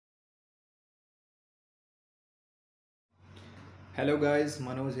Hello guys,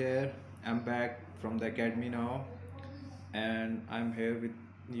 Manoj here. I'm back from the academy now and I'm here with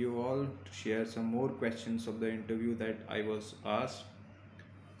you all to share some more questions of the interview that I was asked.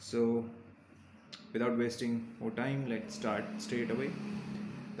 So, without wasting more time, let's start straight away.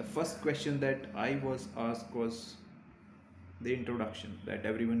 The first question that I was asked was the introduction that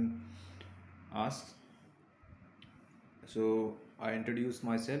everyone asks. So, I introduced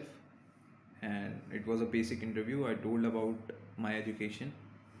myself and it was a basic interview. I told about my education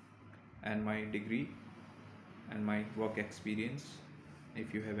and my degree and my work experience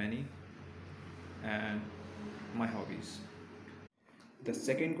if you have any, and my hobbies. The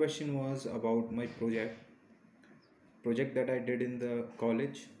second question was about my project that I did in the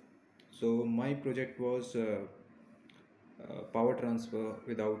college. So my project was power transfer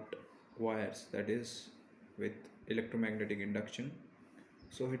without wires, that is with electromagnetic induction.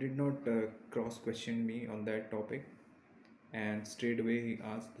 So he did not cross question me on that topic, and straight away he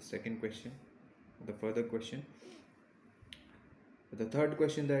asked the second question, the further question. The third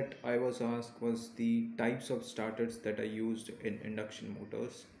question that I was asked was the types of starters that I used in induction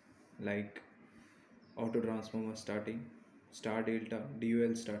motors, like auto transformer starting, star delta,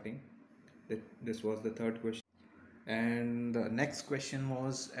 DOL starting. This was the third question. And the next question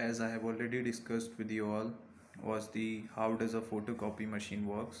was, as I have already discussed with you all, was the how does a photocopy machine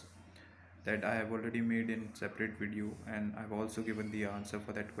works. That I have already made in separate video, and I've also given the answer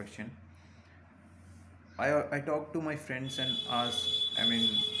for that question. I talked to my friends and asked, I mean,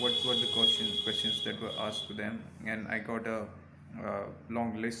 what were the questions that were asked to them, and I got a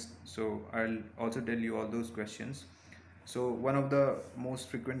long list. So I'll also tell you all those questions. So one of the most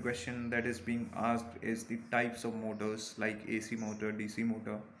frequent question that is being asked is the types of motors, like AC motor, DC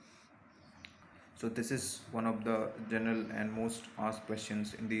motor. So this is one of the general and most asked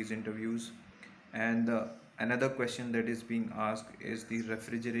questions in these interviews. And another question that is being asked is the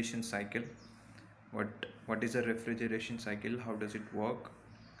refrigeration cycle. What is a refrigeration cycle? How does it work?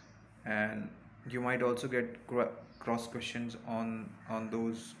 And you might also get cross questions on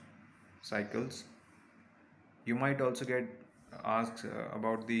those cycles. You might also get asked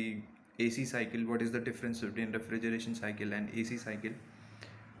about the AC cycle. What is the difference between refrigeration cycle and AC cycle?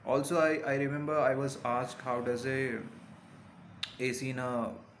 Also, I remember I was asked how does a AC in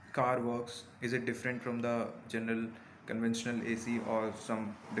a car works. Is it different from the general conventional AC, or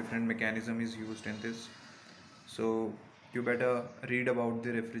some different mechanism is used in this? So you better read about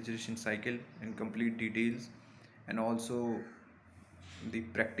the refrigeration cycle in complete details, and also the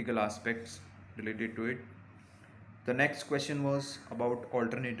practical aspects related to it. The next question was about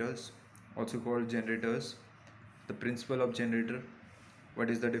alternators, also called generators, the principle of generator. What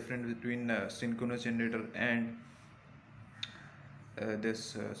is the difference between synchronous generator and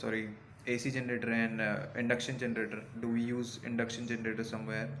this sorry AC generator and induction generator? Do we use induction generator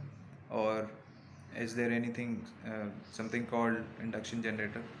somewhere, or is there anything something called induction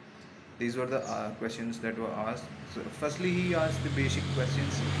generator? These were the questions that were asked. So firstly he asked the basic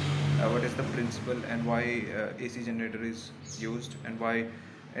questions, what is the principle and why AC generator is used and why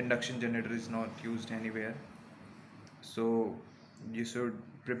induction generator is not used anywhere. So you should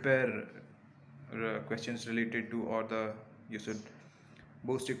prepare questions related to, or the you should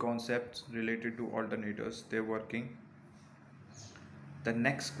boost your concepts related to alternators, their working. The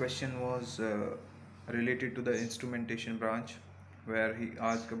next question was related to the instrumentation branch, where he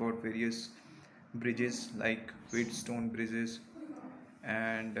asked about various bridges like Whetstone bridges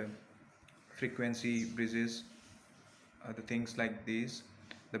and frequency bridges, the things like these,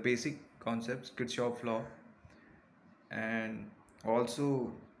 the basic concepts, Kirchhoff law, and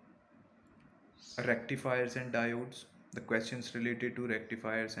also rectifiers and diodes, the questions related to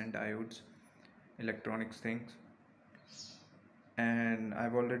rectifiers and diodes, electronics things. And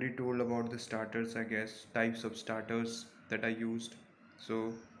I've already told about the starters, I guess, types of starters that I used.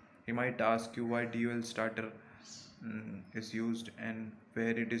 So he might ask you why dual starter is used and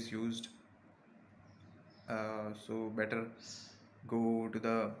where it is used. So better go to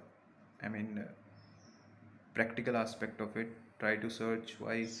the, I mean, practical aspect of it. Try to search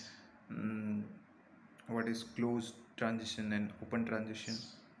why, what is closed transition and open transition.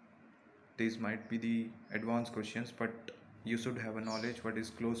 These might be the advanced questions, but you should have a knowledge what is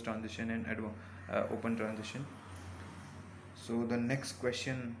closed transition and open transition. So the next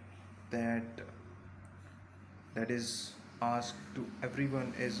question that is asked to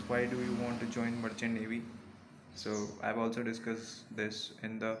everyone is, why do you want to join merchant navy? So I've also discussed this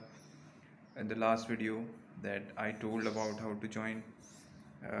in the last video, that I told about how to join,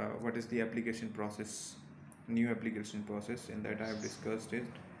 what is the application process, new application process. In that I have discussed it,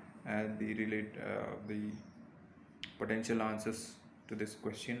 and the potential answers to this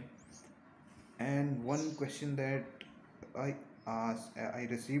question. And one question that I I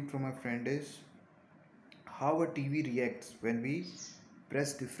received from a friend is how a TV reacts when we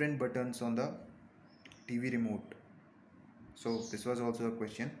press different buttons on the TV remote. So this was also a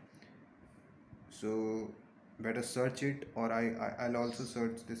question. So better search it, or I'll also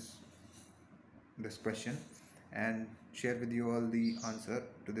search this question and share with you all the answer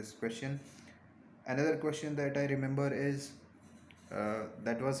to this question. Another question that I remember is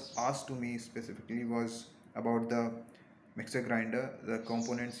that was asked to me specifically was about the mixer grinder, the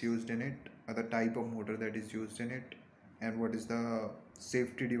components used in it, the type of motor that is used in it, and what is the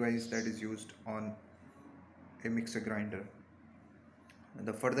safety device that is used on a mixer grinder.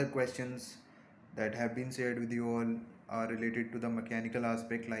 The further questions that have been shared with you all are related to the mechanical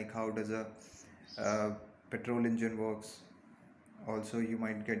aspect, like how does a petrol engine works. Also, you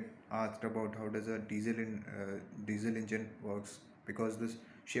might get asked about how does a diesel engine works, because this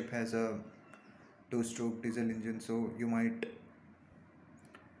ship has a two-stroke diesel engine. So you might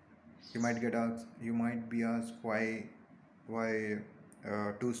be asked why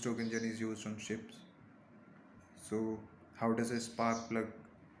two-stroke engine is used on ships. So how does a spark plug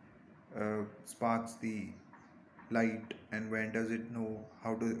sparks the light, and when does it know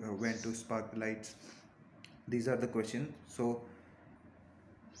how to when to spark the lights? These are the questions. So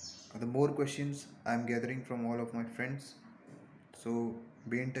the more questions I'm gathering from all of my friends. So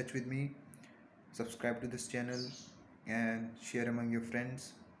be in touch with me, subscribe to this channel, and share among your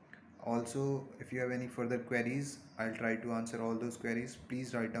friends. Also, if you have any further queries, I'll try to answer all those queries.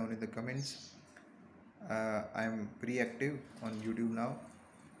 Please write down in the comments. I'm pretty active on YouTube now,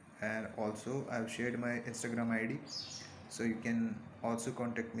 and also I've shared my Instagram ID, so you can also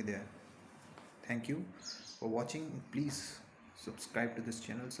contact me there. Thank you for watching. Please subscribe to this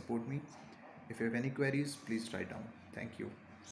channel, support me. If you have any queries, please write down. Thank you.